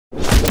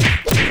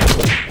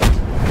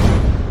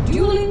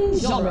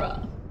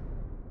genre.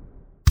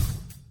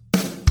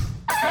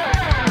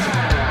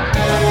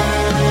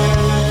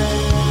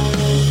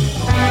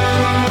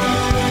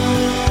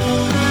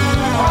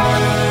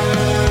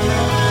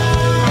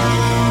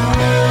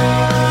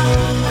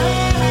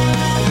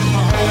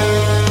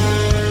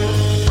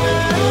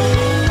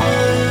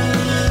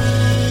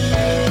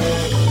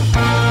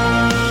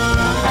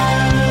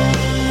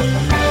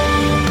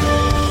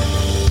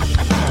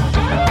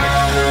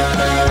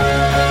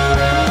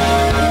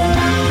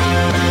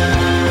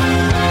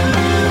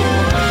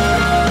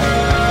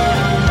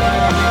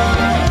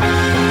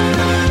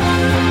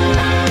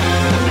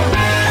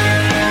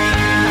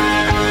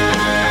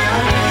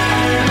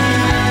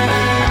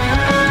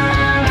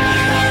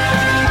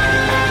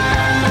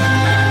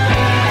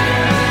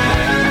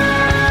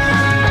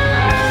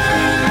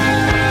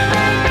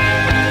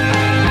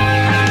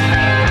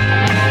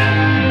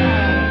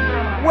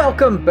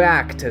 Welcome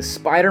back to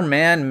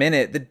Spider-Man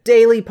Minute, the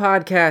daily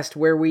podcast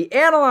where we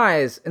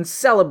analyze and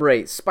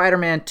celebrate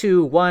Spider-Man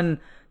 2 one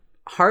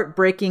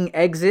heartbreaking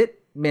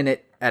exit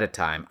minute at a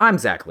time. I'm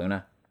Zach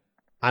Luna.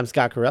 I'm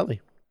Scott Corelli.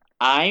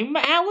 I'm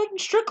Alan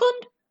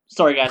Strickland.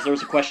 Sorry, guys, there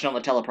was a question on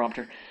the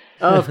teleprompter.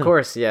 Oh, of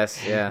course,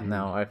 yes. Yeah,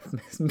 no,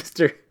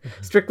 Mr.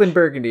 Strickland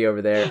Burgundy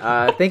over there.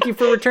 Thank you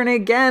for returning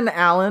again,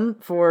 Alan,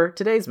 for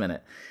today's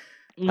minute.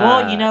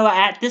 Well,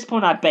 at this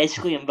point, I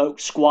basically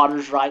invoked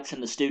squatters' rights in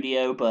the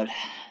studio, but...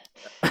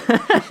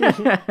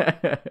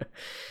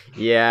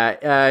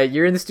 Yeah,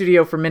 you're in the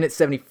studio for minute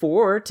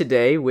 74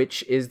 today,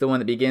 which is the one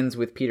that begins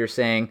with Peter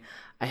saying,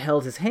 "I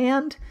held his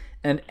hand,"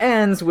 and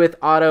ends with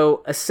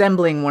Otto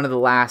assembling one of the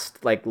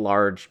last,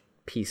 large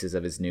pieces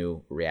of his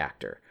new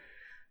reactor.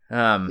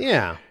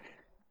 Yeah,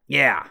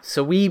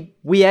 so we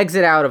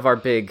exit out of our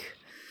big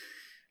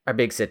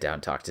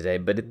sit-down talk today,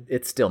 but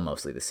it's still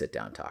mostly the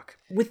sit-down talk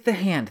with the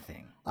hand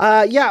thing.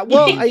 Look,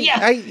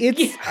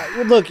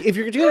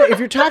 if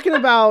you're talking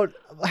about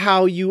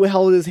how you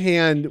held his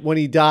hand when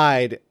he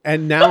died,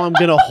 and now I'm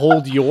gonna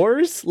hold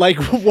yours, like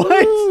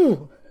what?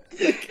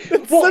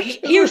 Well,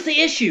 here's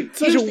the issue.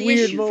 Such a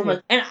weird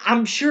moment. And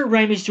I'm sure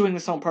Raimi's doing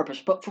this on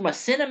purpose, but from a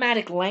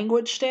cinematic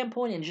language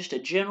standpoint and just a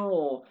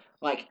general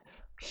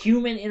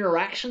human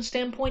interaction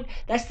standpoint,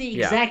 that's the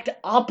exact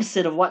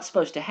opposite of what's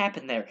supposed to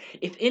happen there.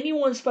 If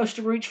anyone's supposed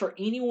to reach for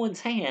anyone's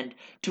hand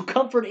to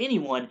comfort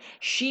anyone,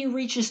 she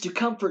reaches to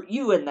comfort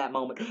you in that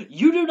moment.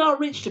 You do not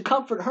reach to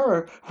comfort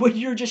her when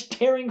you're just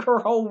tearing her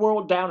whole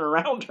world down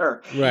around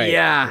her. Right.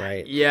 Yeah.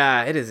 Right.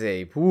 Yeah. It is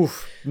a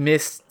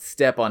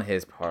misstep on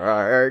his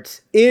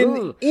part.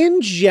 In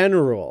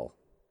general,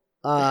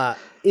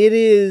 it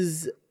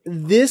is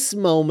this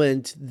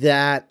moment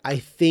that I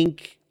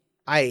think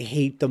I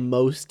hate the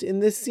most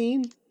in this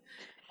scene.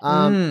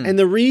 And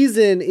the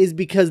reason is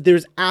because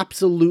there's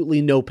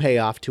absolutely no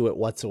payoff to it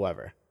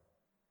whatsoever.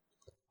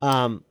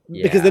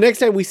 Because the next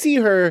time we see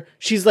her,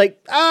 she's like,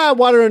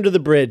 water under the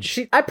bridge.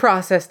 I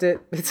processed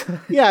it. It's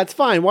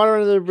fine. Water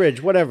under the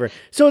bridge, whatever.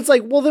 So it's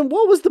like, well, then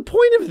what was the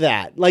point of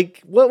that?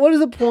 Like, what is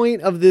the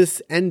point of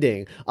this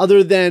ending?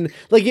 Other than,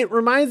 it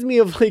reminds me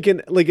of like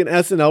an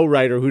SNL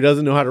writer who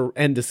doesn't know how to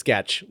end a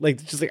sketch. I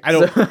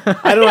don't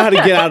know how to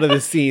get out of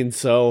this scene,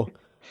 so...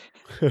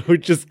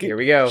 Here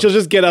we go. She'll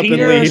just get up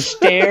Peter and leave.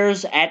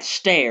 stares at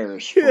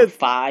stairs for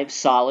 5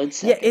 solid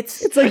seconds. Yeah,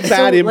 it's like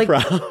bad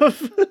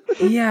improv.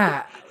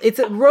 It's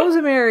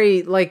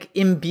Rosemary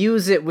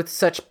imbues it with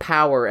such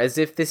power as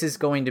if this is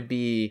going to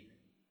be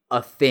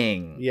a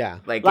thing. Yeah,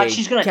 like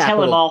she's going to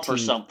tell him off or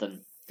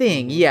something.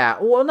 Thing, yeah.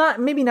 Well,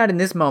 maybe not in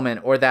this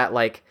moment, or that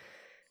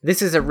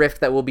this is a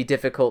rift that will be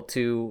difficult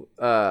to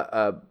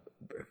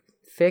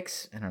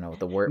fix. I don't know what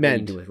the word what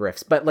you do with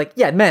rifts, but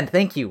mend.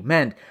 Thank you,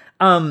 mend.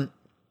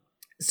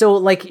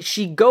 So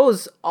she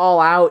goes all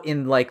out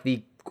in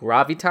the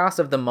gravitas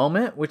of the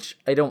moment, which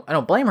I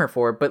don't blame her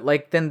for, but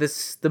then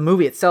the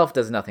movie itself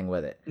does nothing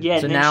with it. Yeah,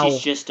 so and now she's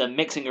just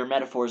mixing her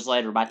metaphors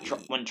later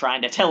when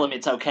trying to tell him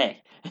it's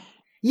okay.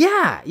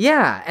 Yeah,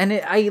 and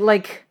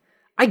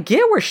I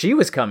get where she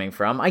was coming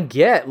from. I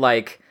get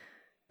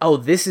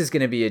this is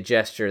going to be a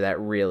gesture that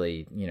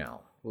really,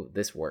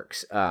 this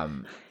works.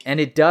 And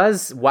it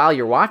does while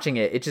you're watching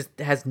it. It just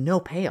has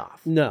no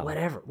payoff. No,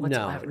 whatsoever.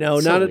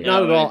 No, not at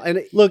all.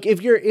 And look,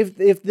 if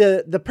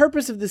the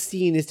purpose of the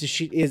scene is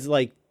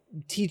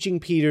teaching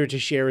Peter to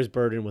share his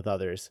burden with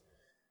others,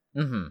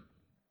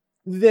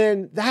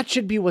 then that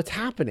should be what's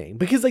happening.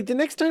 Because the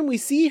next time we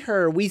see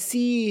her, we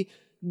see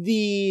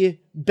the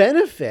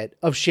benefit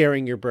of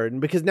sharing your burden,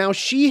 because now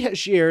she has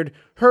shared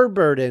her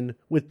burden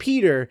with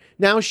Peter.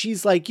 Now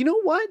she's like, you know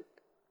what?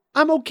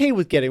 I'm okay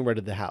with getting rid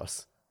of the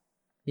house.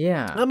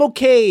 Yeah. I'm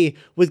okay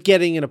with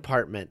getting an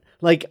apartment.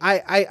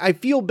 I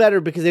feel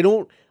better because I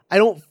don't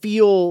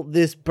feel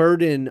this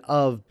burden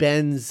of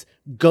Ben's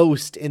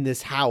ghost in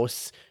this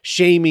house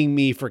shaming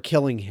me for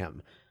killing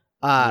him.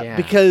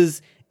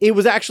 Because it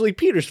was actually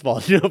Peter's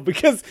fault,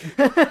 because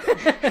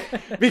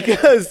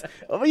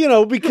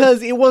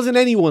it wasn't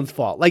anyone's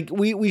fault.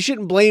 We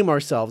shouldn't blame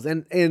ourselves.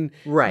 And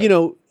right.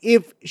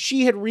 If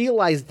she had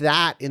realized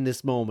that in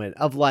this moment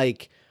of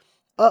honey,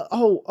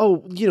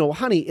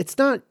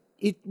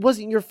 it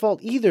wasn't your fault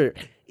either.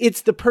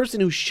 It's the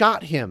person who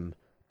shot him.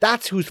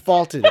 That's whose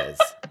fault it is.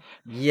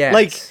 Yes.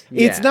 Like,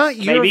 it's not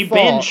your Maybe fault.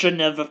 Ben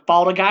shouldn't have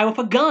fought a guy with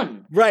a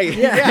gun. Right.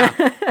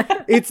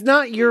 Yeah. It's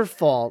not your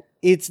fault.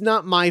 It's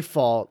not my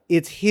fault.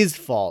 It's his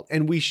fault.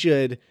 And we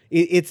should,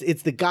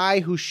 it's the guy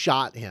who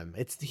shot him.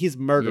 It's his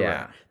murderer.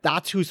 Yeah.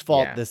 That's whose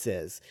fault this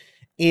is.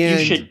 And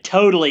You should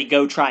totally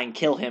go try and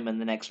kill him in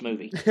the next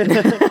movie.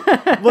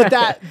 but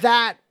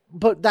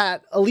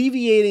that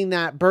alleviating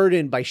that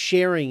burden by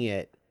sharing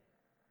it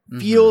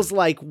feels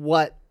like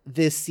what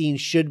this scene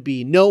should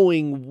be,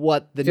 knowing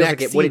what the Feels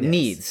next like scene what it is.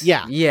 needs.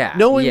 Yeah. Yeah.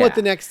 Knowing yeah. what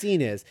the next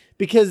scene is.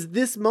 Because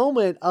this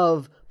moment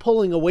of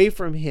pulling away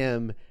from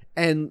him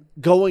and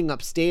going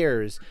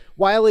upstairs,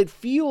 while it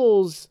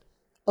feels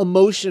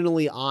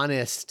emotionally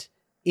honest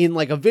in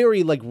like a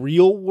very like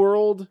real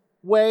world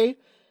way,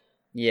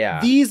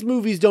 Yeah. these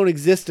movies don't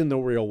exist in the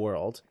real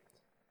world.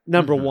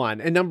 Number one.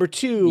 And number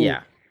two,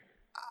 Yeah.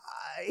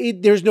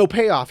 there's no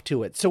payoff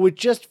to it. So it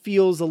just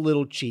feels a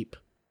little cheap.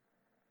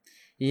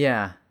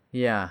 Yeah.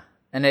 Yeah.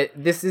 And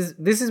this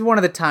is one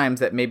of the times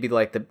that maybe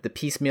like the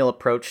piecemeal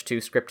approach to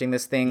scripting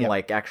this thing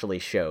like actually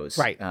shows.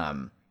 Right.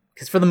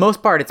 Because for the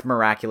most part it's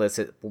miraculous.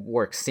 It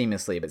works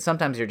seamlessly, but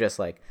sometimes you're just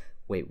like,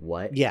 wait,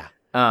 what? Yeah.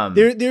 Um,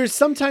 There's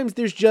sometimes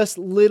there's just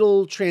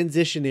little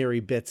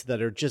transitionary bits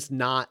that are just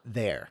not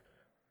there.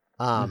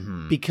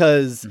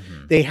 Because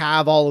they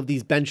have all of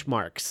these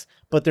benchmarks,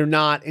 but they're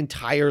not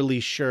entirely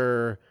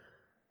sure.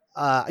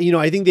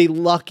 I think they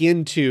luck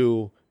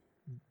into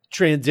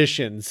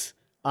transitions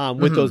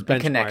with those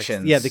benchmarks.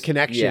 connections. Yeah, the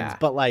connections. Yeah.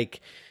 But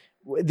like,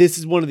 this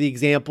is one of the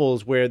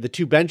examples where the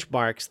two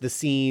benchmarks, the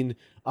scene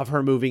of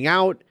her moving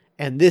out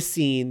and this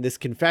scene, this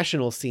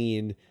confessional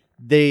scene,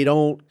 they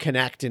don't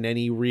connect in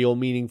any real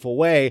meaningful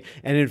way.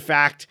 And in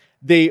fact,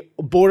 they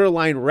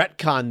borderline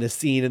retcon this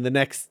scene in the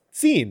next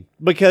scene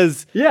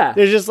because they're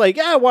just like,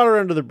 water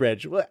under the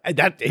bridge. Well, it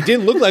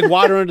didn't look like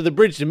water under the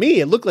bridge to me.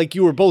 It looked like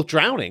you were both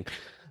drowning.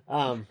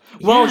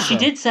 Well, she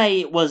did say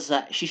it was.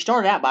 She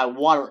started out by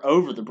water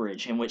over the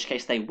bridge, in which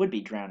case they would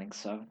be drowning.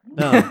 So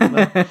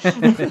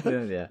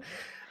yeah.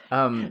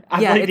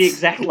 I believe the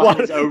exact line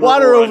Water, is over.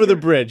 water or over under. the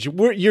bridge.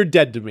 You're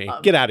dead to me.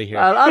 Get out of here.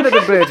 Under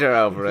the bridge or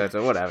over it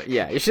or whatever.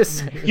 Yeah, it's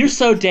just You're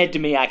so dead to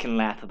me, I can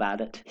laugh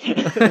about it.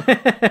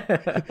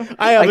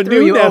 I have a threw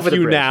new you over the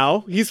nephew bridge.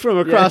 now. He's from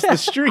across the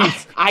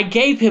street. I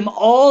gave him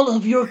all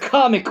of your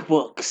comic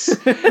books.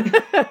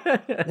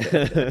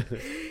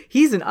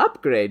 He's an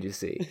upgrade, you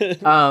see.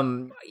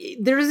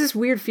 There is this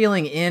weird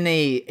feeling in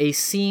a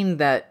scene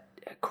that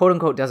quote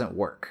unquote doesn't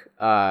work,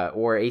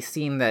 or a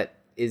scene that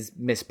is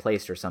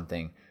misplaced or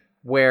something,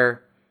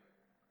 where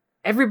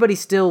everybody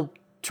still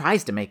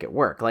tries to make it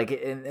work. Like,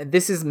 and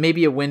this is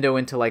maybe a window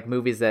into like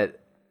movies that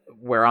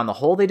where on the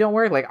whole they don't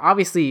work. Like,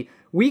 obviously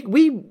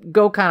we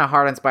go kind of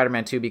hard on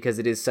Spider-Man 2 because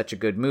it is such a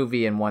good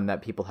movie and one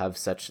that people have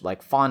such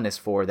like fondness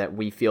for that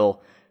we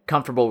feel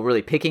comfortable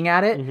really picking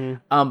at it.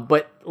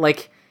 But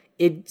like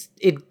it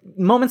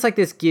moments like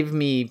this give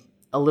me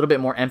a little bit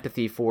more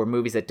empathy for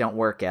movies that don't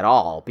work at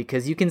all,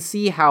 because you can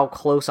see how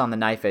close on the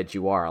knife edge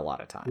you are a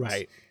lot of times.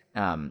 Right.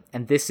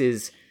 And this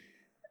is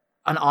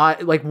an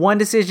odd, like one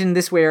decision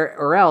this way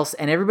or else,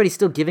 and everybody's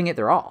still giving it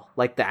their all.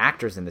 Like the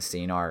actors in the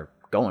scene are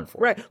going for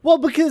it. Right. Well,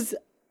 because,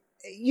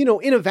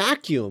 in a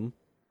vacuum,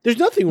 there's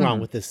nothing wrong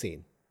with this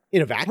scene.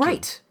 In a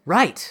vacuum.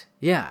 Right.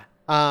 Yeah.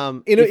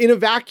 In a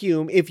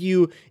vacuum, if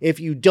you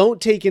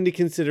don't take into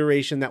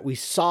consideration that we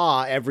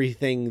saw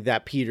everything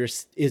that Peter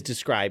is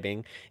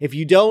describing, if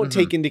you don't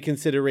take into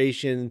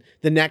consideration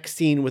the next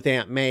scene with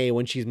Aunt May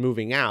when she's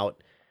moving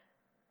out,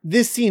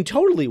 this scene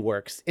totally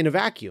works in a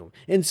vacuum.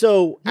 And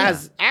so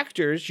as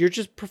actors, you're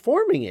just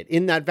performing it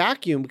in that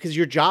vacuum because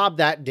your job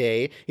that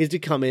day is to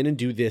come in and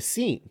do this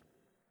scene.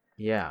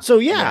 Yeah. So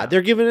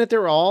they're giving it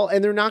their all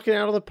and they're knocking it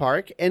out of the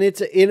park, and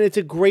it's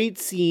a great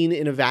scene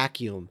in a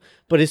vacuum.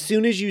 But as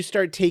soon as you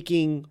start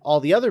taking all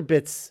the other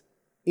bits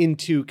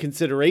into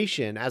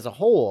consideration as a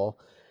whole,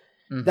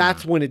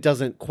 that's when it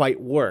doesn't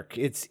quite work.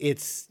 It's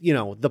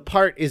the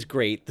part is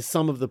great. The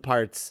sum of the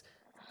parts,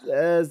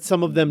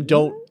 some of them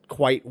don't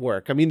quite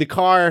work. I mean, the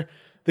car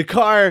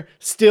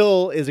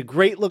still is a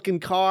great looking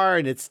car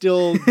and it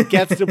still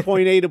gets to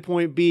point A to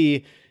point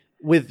B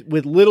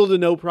with little to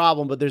no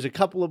problem, but there's a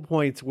couple of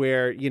points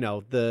where,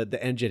 the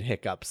engine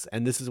hiccups,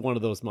 and this is one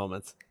of those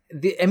moments.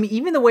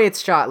 Even the way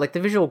it's shot, like the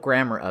visual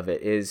grammar of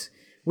it is,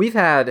 we've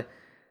had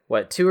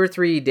 2 or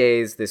 3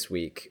 days this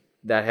week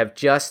that have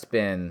just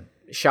been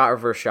shot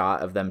over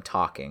shot of them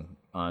talking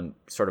on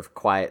sort of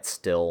quiet,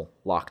 still,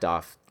 locked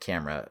off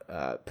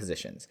camera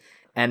positions.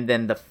 And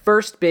then the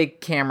first big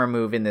camera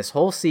move in this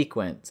whole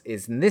sequence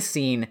is in this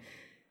scene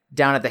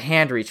down at the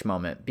hand reach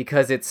moment,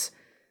 because it's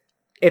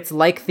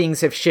like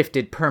things have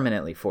shifted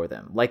permanently for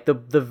them. Like the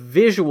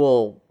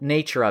visual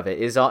nature of it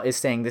is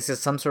saying this is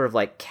some sort of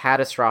like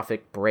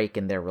catastrophic break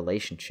in their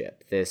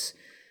relationship.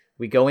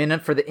 We go in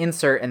for the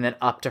insert and then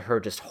up to her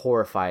just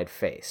horrified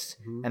face.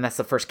 And that's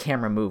the first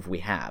camera move we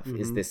have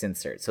is this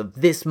insert. So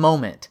this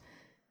moment,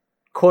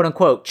 quote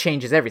unquote,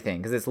 changes everything,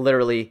 because it's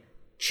literally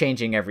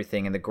changing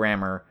everything in the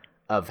grammar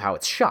of how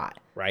it's shot.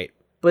 Right.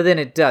 But then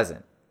it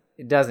doesn't.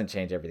 It doesn't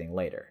change everything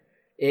later.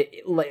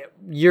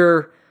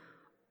 You're,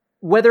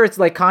 whether it's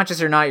like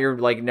conscious or not, you're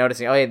like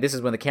noticing, oh, yeah, this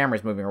is when the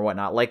camera's moving or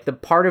whatnot. Like the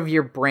part of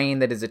your brain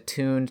that is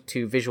attuned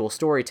to visual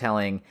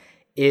storytelling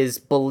is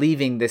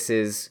believing this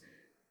is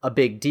a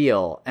big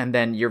deal, and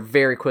then you're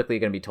very quickly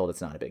going to be told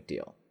it's not a big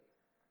deal.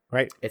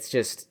 Right. It's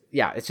just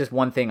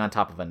one thing on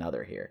top of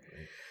another here.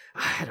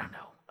 I don't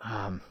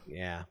know.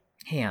 Yeah.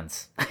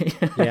 Hands.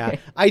 Yeah.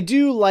 I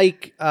do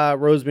like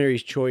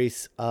Rosemary's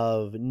choice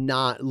of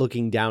not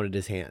looking down at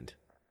his hand.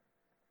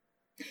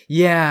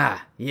 Yeah.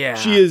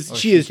 She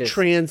is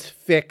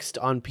transfixed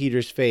on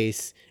Peter's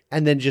face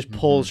and then just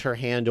pulls her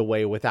hand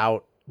away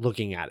without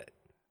looking at it.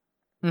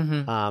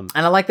 Mm-hmm. And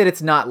I like that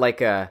it's not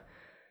like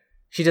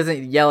she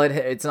doesn't yell at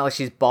him. It's not like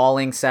she's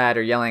bawling sad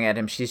or yelling at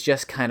him. She's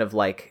just kind of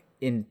like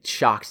in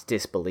shocked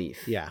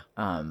disbelief. Yeah.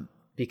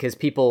 Because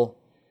people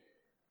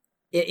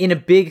in a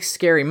big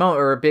scary moment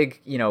or a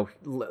big,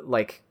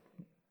 like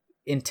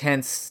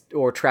intense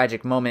or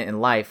tragic moment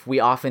in life, we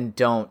often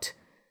don't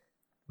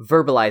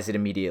verbalize it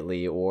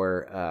immediately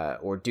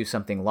or do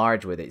something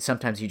large with it.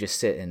 Sometimes you just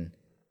sit and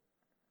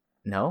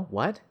no,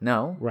 what?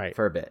 No, right,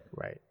 for a bit,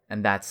 right,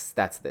 and that's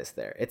this.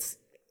 There, it's.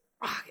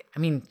 I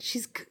mean,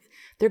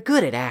 they're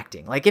good at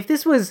acting. Like if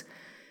this was,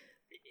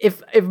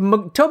 if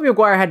Tobey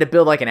Maguire had to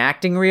build like an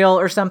acting reel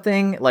or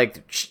something,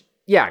 like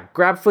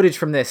grab footage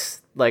from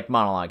this like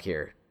monologue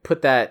here,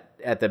 put that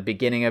at the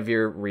beginning of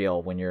your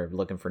reel when you're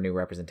looking for new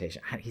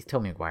representation. He's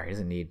Tobey Maguire. He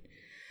doesn't need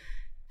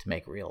to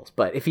make reels,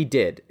 but if he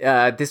did,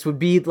 this would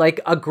be like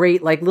a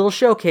great like little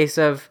showcase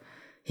of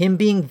him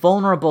being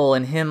vulnerable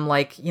and him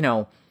like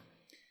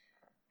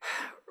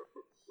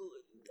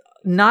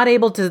not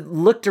able to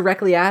look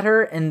directly at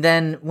her, and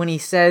then when he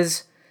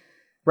says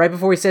right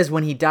before he says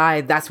when he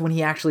died, that's when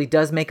he actually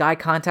does make eye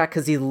contact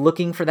because he's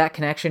looking for that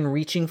connection,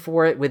 reaching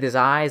for it with his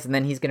eyes, and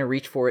then he's going to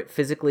reach for it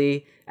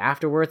physically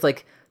afterwards.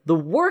 Like the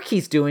work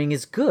he's doing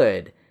is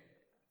good.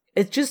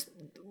 It's just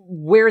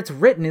where it's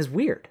written is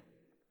weird.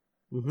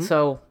 Mm-hmm.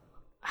 So,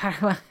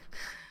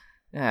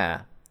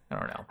 yeah, I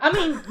don't know. I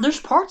mean, there's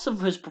parts of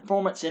his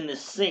performance in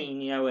this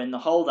scene, in the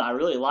whole that I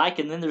really like,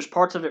 and then there's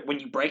parts of it when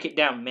you break it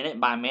down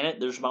minute by minute,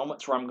 there's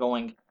moments where I'm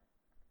going,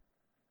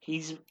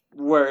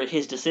 where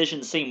his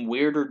decisions seem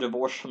weird or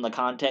divorced from the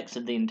context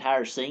of the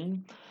entire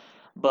scene.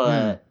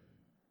 But,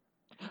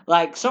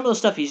 like, some of the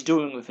stuff he's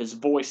doing with his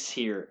voice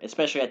here,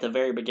 especially at the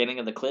very beginning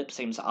of the clip,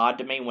 seems odd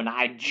to me when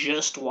I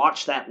just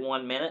watched that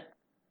 1 minute.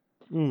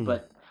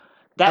 But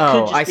that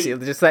could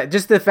just see.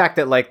 Just the fact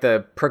that like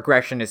the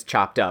progression is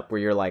chopped up, where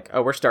you're like,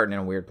 oh, we're starting in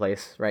a weird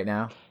place right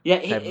now.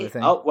 Yeah.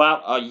 Oh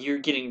wow, you're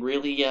getting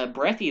really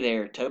breathy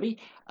there, Toby.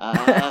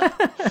 Also,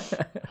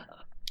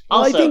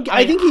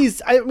 I think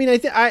he's. I mean,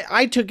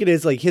 I took it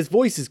as like his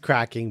voice is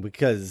cracking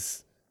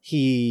because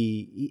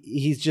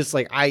he's just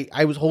like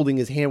I was holding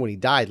his hand when he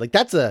died. Like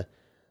that's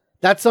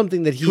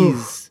something that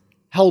he's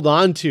held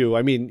on to.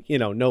 I mean,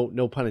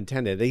 no pun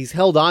intended. He's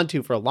held on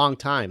to for a long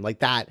time. Like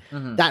that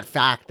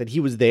fact that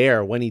he was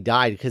there when he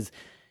died, because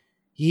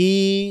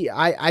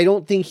I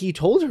don't think he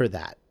told her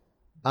that.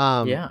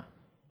 I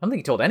don't think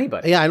he told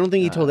anybody. Yeah, I don't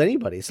think he told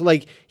anybody. So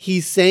like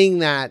he's saying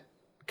that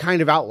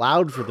kind of out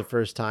loud for the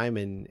first time,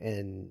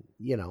 and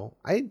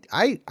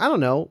I don't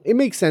know. It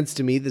makes sense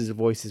to me that his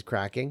voice is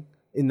cracking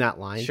in that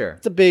line. Sure,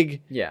 it's a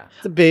big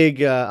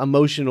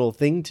emotional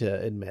thing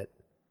to admit,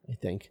 I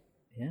think.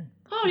 Yeah.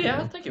 Oh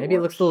yeah, I think maybe works.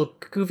 It looks a little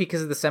goofy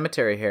because of the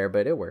cemetery hair,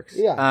 but it works.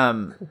 Yeah.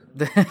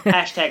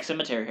 Hashtag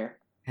cemetery hair.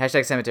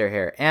 Hashtag cemetery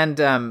hair. And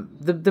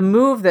the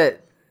move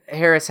that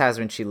Harris has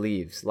when she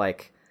leaves,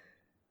 like,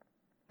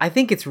 I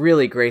think it's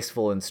really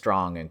graceful and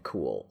strong and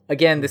cool.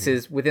 Again, this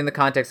is within the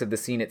context of the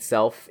scene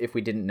itself. If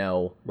we didn't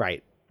know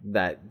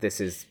that this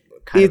is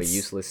kind of a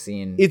useless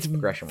scene, it's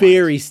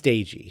very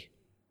stagey.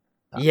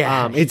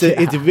 Yeah,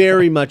 it's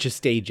very much a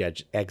stage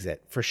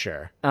exit for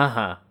sure.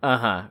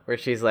 Where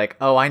she's like,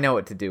 "Oh, I know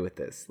what to do with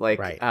this." Like,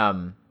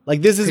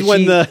 like this is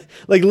when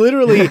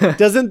literally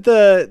doesn't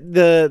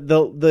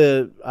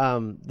the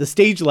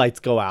stage lights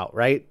go out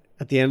right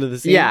at the end of the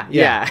scene?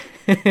 Yeah.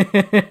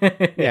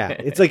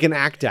 It's like an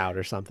act out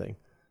or something.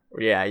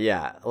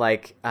 Yeah.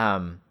 Like,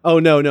 oh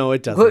no,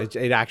 it doesn't.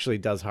 It actually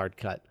does hard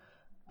cut.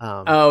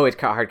 It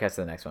hard cuts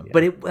to the next one,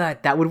 but it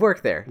that would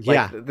work there.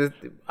 Like, yeah,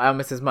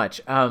 almost as much.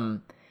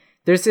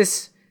 There's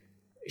this,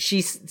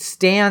 she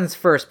stands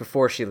first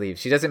before she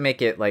leaves. She doesn't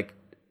make it like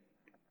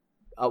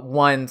a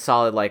one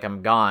solid, like,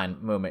 I'm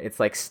gone moment. It's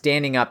like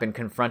standing up and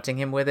confronting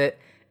him with it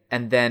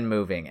and then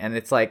moving. And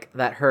it's like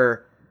that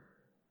her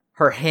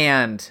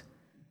hand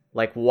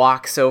like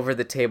walks over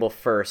the table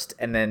first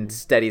and then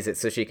steadies it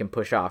so she can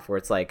push off, where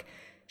it's like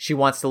she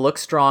wants to look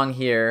strong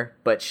here,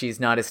 but she's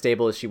not as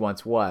stable as she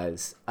once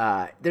was.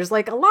 There's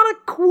like a lot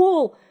of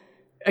cool,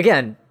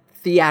 again,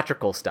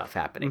 theatrical stuff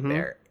happening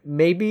there.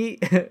 Maybe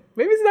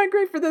it's not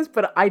great for this,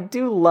 but I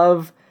do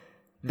love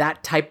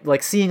that type,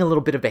 like seeing a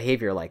little bit of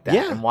behavior like that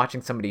and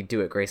watching somebody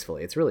do it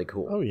gracefully. It's really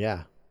cool. Oh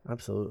yeah,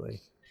 absolutely.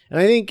 And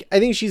I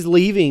think she's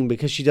leaving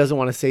because she doesn't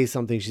want to say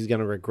something she's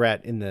going to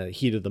regret in the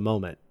heat of the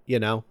moment,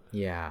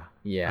 Yeah.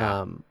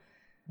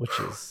 which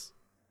is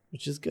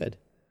which is good.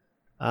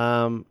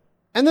 And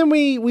then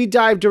we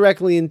dive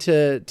directly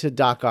into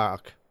Doc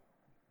Ock.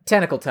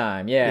 Tentacle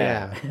time,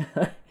 yeah.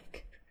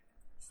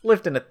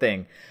 Lifting a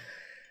thing.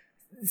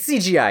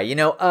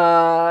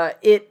 CGI,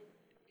 it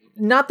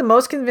not the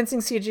most convincing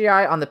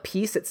CGI on the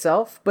piece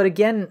itself, but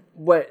again,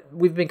 what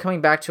we've been coming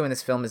back to in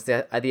this film is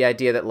the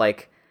idea that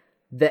like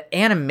the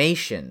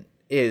animation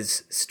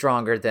is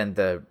stronger than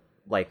the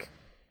like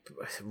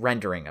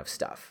rendering of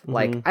stuff. Mm-hmm.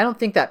 Like I don't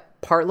think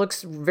that part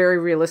looks very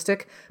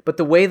realistic, but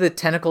the way the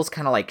tentacles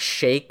kind of like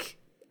shake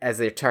as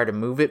they try to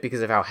move it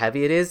because of how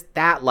heavy it is,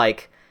 that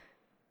like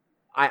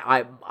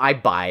I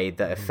buy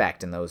the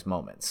effect in those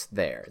moments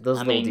there. Those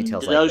little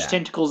details do like those that.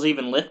 tentacles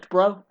even lift,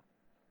 bro?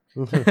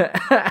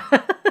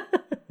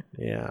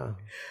 Yeah.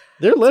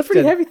 They're lifted.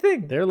 Pretty heavy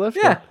thing. They're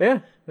lifted. Yeah.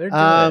 They're doing it.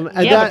 And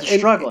But they're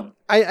struggling.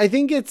 I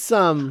think it's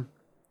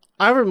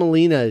Ivor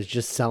Molina is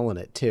just selling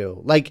it too.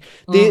 Like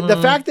the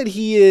fact that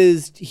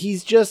he's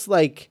just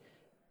like,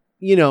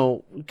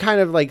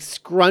 kind of like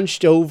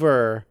scrunched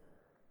over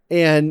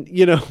and,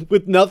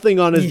 with nothing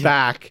on his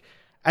back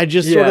and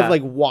just sort of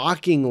like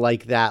walking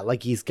like that,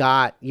 like he's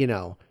got,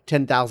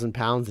 10,000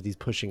 pounds that he's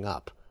pushing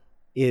up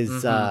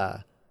is,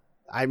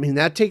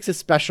 that takes a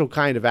special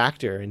kind of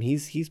actor and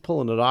he's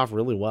pulling it off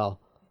really well.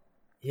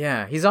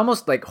 Yeah, he's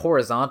almost like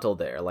horizontal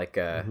there, like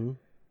an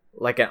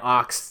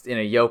ox in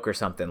a yoke or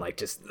something, like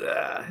just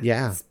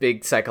this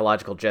big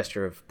psychological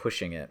gesture of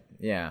pushing it.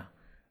 Yeah,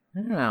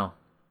 I don't know.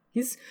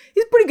 He's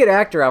a pretty good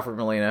actor, Alfred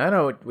Molina. I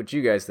don't know what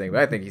you guys think,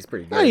 but I think he's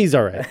pretty good. Yeah, he's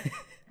all right.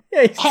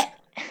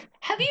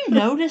 Have you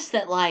noticed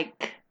that,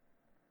 like,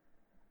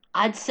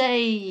 I'd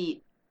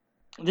say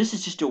this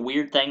is just a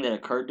weird thing that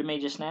occurred to me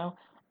just now.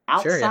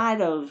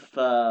 Outside of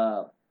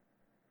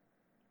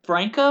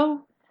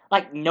Franco,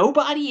 like,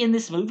 nobody in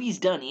this movie's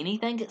done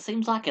anything, it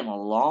seems like, in a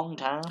long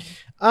time.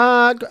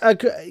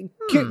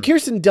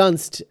 Kirsten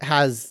Dunst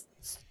has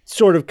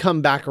sort of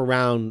come back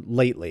around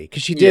lately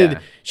because she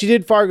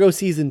did Fargo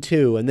season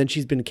 2, and then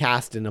she's been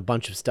cast in a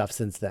bunch of stuff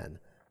since then.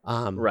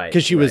 Right.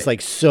 Because she was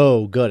like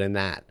so good in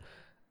that.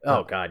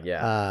 Oh God,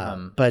 yeah.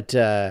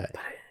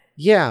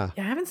 Yeah,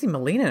 I haven't seen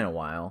Molina in a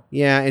while.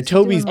 Yeah, and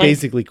Toby's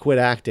basically quit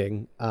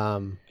acting.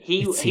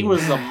 He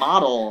was a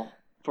model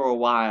for a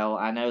while.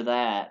 I know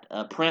that,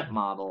 a print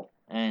model,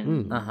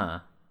 and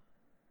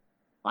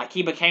like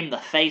he became the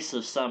face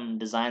of some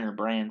designer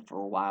brand for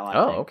a while.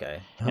 I think.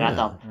 Okay. And I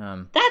thought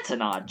that's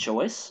an odd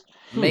choice.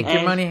 Make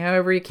your money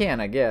however you can,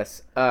 I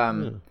guess.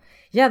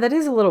 Yeah, that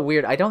is a little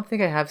weird. I don't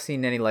think I have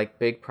seen any like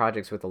big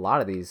projects with a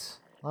lot of these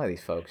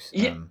folks.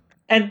 Yeah.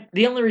 And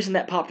the only reason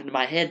that popped into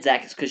my head,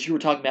 Zach, is because you were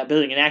talking about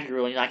building an actor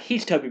role, and you're like,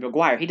 he's Tobey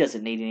Maguire. He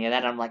doesn't need any of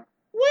that. And I'm like,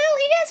 well,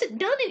 he hasn't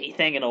done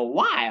anything in a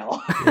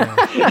while.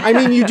 I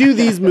mean, you do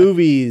these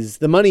movies,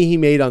 the money he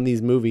made on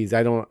these movies,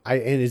 and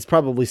is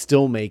probably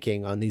still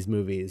making on these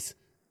movies.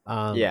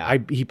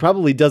 He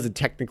probably doesn't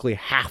technically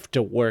have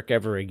to work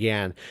ever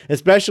again,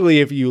 especially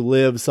if you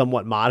live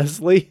somewhat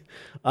modestly.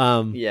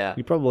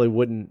 He probably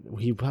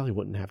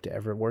wouldn't have to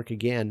ever work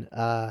again.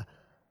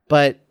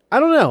 But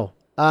I don't know.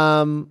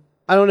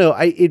 I don't know.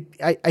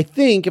 I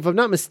think, if I'm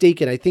not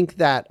mistaken, I think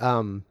that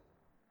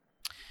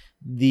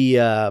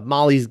the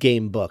Molly's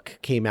Game book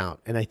came out,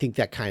 and I think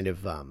that kind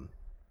of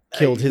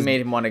killed his.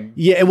 Made him want to.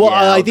 Yeah, well,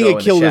 I think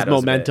it killed his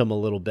momentum a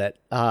little bit.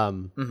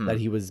 That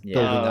he was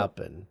building up,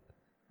 and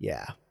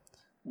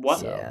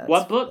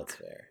What book? That's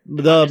fair.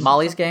 The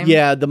Molly's Game.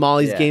 Yeah, the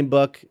Molly's Game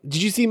book.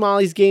 Did you see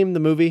Molly's Game,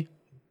 the movie?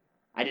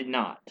 I did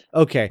not.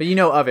 Okay. But you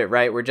know of it,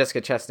 right? Where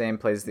Jessica Chastain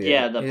plays the...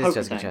 Yeah, the it is poker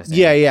Jessica thing.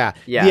 Chastain.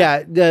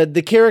 Yeah.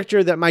 The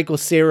character that Michael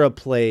Cera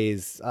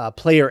plays,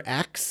 Player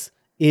X,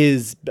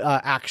 is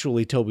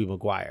actually Tobey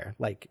Maguire,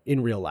 like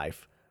in real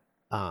life.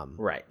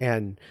 Right.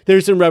 And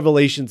there's some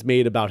revelations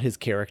made about his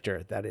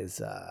character that is...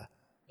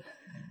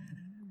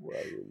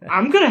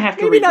 I'm going to have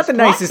to maybe read not this the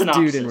nicest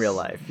synopsis. dude in real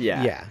life.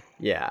 Yeah.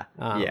 Yeah.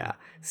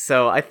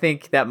 So I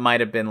think that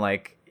might have been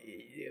like...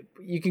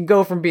 You can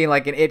go from being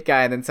like an it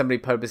guy, and then somebody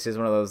publishes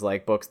one of those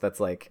like books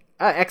that's like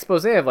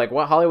expose of like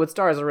what Hollywood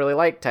stars are really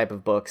like type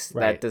of books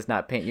that does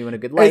not paint you in a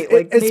good light.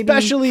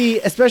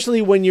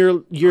 Especially when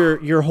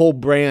your whole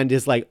brand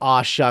is like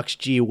aw shucks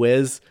gee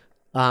whiz.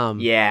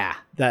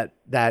 That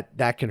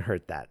can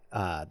hurt that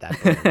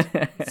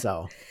brand.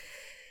 So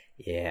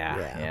yeah,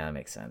 that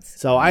makes sense.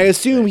 So I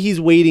assume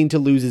he's waiting to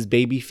lose his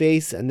baby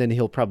face, and then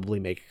he'll probably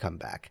make a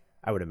comeback,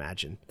 I would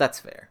imagine. That's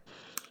fair.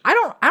 I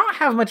don't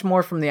have much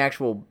more from the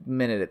actual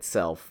minute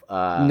itself.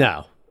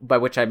 No. By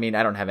which I mean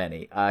I don't have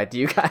any. Do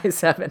you guys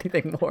have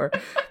anything more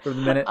from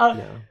the minute?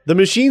 No. The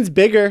machine's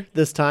bigger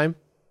this time.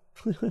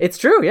 It's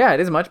true. Yeah, it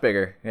is much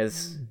bigger.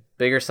 It's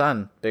bigger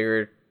son,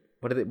 bigger.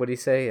 What do you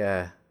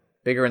say?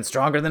 Bigger and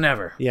stronger than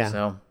ever. Yeah.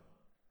 So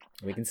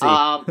we can see.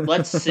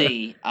 Let's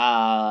see.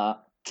 My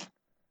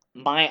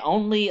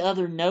only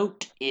other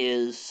note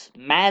is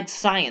mad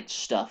science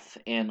stuff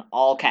in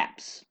all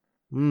caps.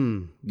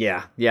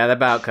 Yeah, that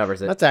about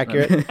covers it. That's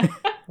accurate.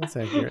 That's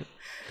accurate.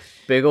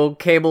 big old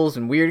cables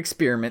and weird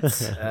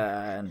experiments.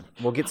 And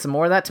we'll get some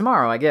more of that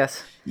tomorrow, I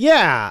guess.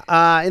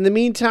 Yeah. In the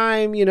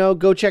meantime,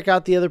 go check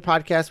out the other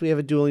podcasts we have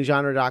at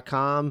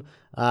duelinggenre.com.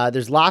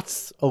 There's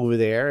lots over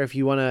there. If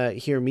you want to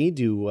hear me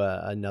do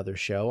another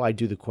show, I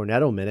do the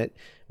Cornetto Minute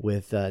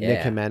with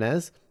Nick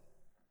Jimenez.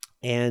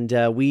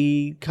 And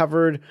we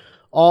covered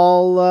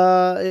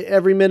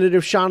every minute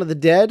of Shaun of the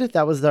Dead.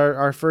 That was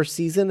our first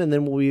season. And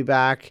then we'll be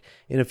back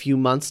in a few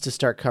months to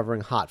start covering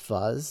Hot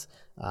Fuzz.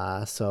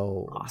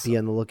 So awesome. Be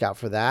on the lookout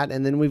for that.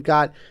 And then we've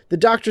got The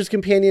Doctor's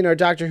Companion, our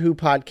Doctor Who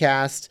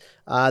podcast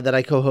that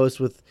I co-host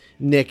with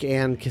Nick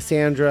and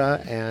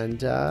Cassandra,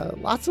 and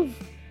lots of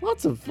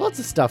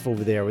stuff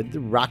over there with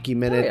the Rocky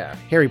Minute,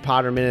 Harry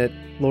Potter Minute,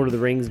 Lord of the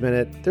Rings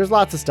Minute. There's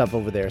lots of stuff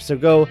over there. So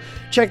go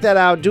check that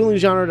out,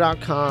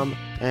 duelinggenre.com,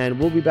 and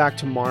we'll be back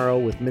tomorrow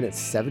with minute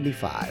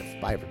 75.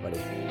 Bye, everybody.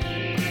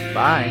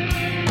 Bye.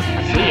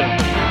 See ya.